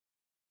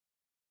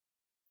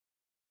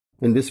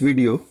In this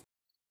video,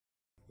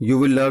 you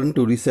will learn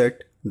to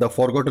reset the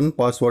forgotten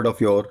password of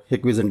your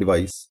Hikvision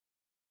device.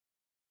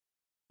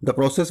 The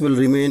process will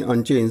remain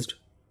unchanged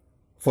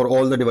for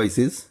all the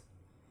devices,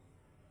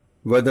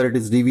 whether it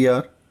is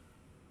DVR,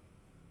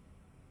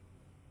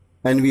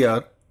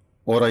 NVR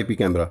or IP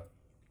camera.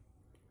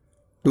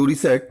 To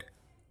reset,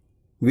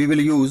 we will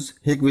use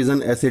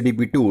Hikvision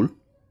SADP tool.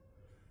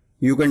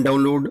 You can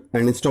download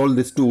and install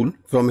this tool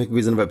from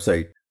Hikvision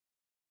website.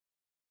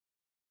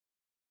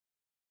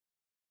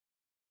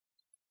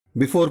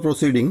 Before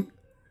proceeding,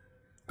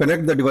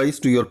 connect the device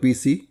to your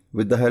PC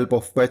with the help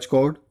of patch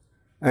cord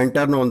and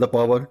turn on the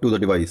power to the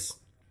device.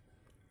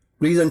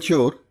 Please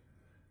ensure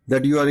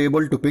that you are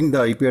able to ping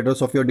the IP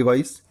address of your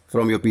device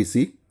from your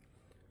PC.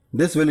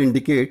 This will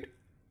indicate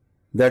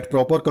that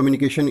proper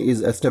communication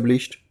is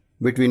established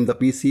between the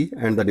PC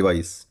and the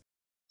device.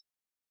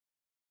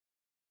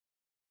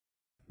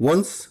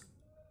 Once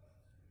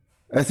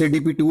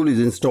SADP tool is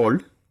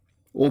installed,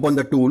 open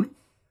the tool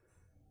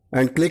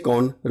and click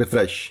on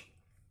Refresh.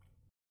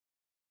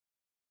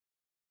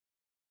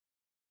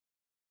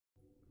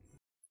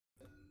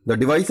 The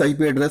device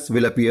IP address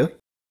will appear.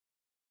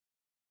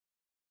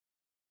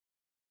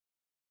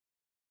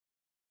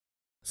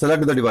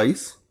 Select the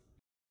device.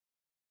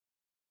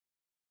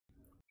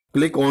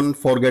 Click on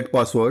Forget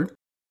Password.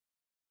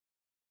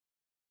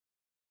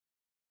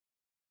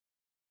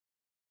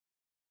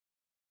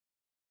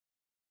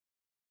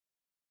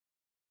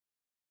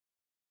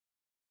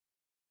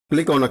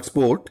 Click on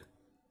Export.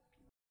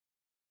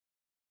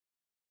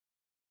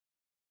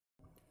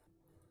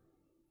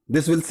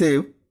 This will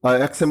save a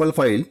XML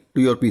file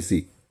to your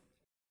PC.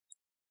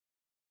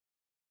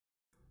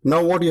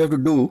 Now what you have to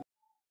do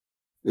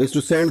is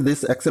to send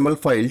this XML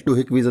file to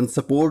Hikvision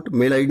support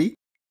mail ID,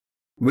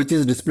 which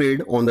is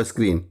displayed on the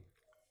screen.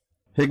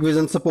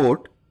 Hikvision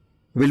support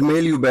will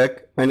mail you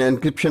back an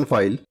encryption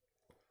file.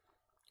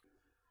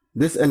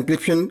 This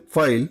encryption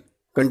file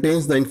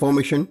contains the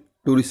information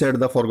to reset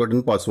the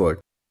forgotten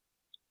password.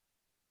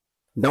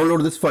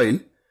 Download this file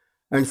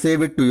and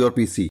save it to your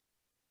PC.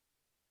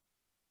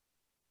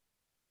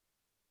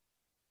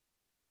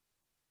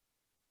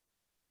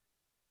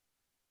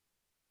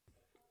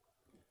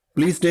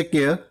 Please take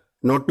care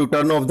not to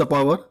turn off the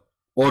power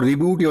or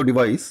reboot your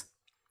device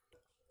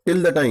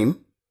till the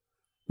time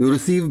you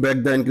receive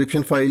back the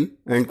encryption file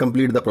and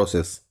complete the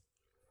process.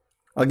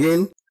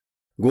 Again,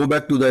 go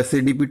back to the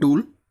SADP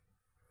tool,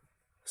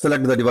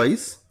 select the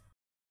device,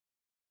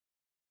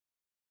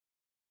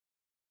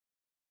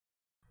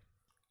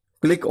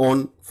 click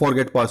on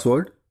Forget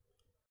Password.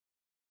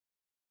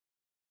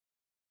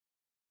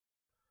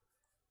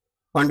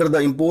 Under the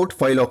Import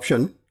File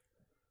option,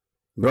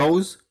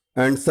 browse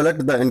and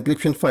select the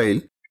encryption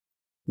file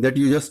that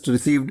you just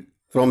received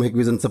from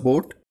Hikvision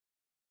support.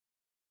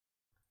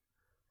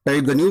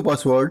 Type the new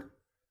password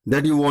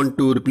that you want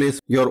to replace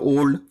your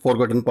old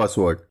forgotten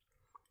password.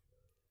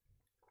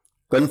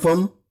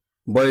 Confirm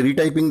by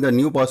retyping the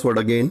new password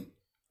again.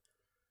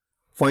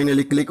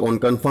 Finally, click on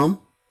Confirm.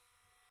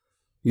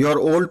 Your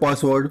old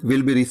password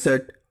will be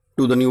reset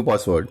to the new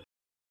password.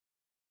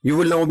 You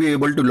will now be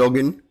able to log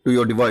in to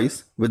your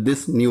device with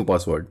this new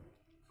password.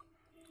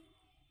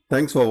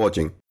 Thanks for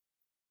watching.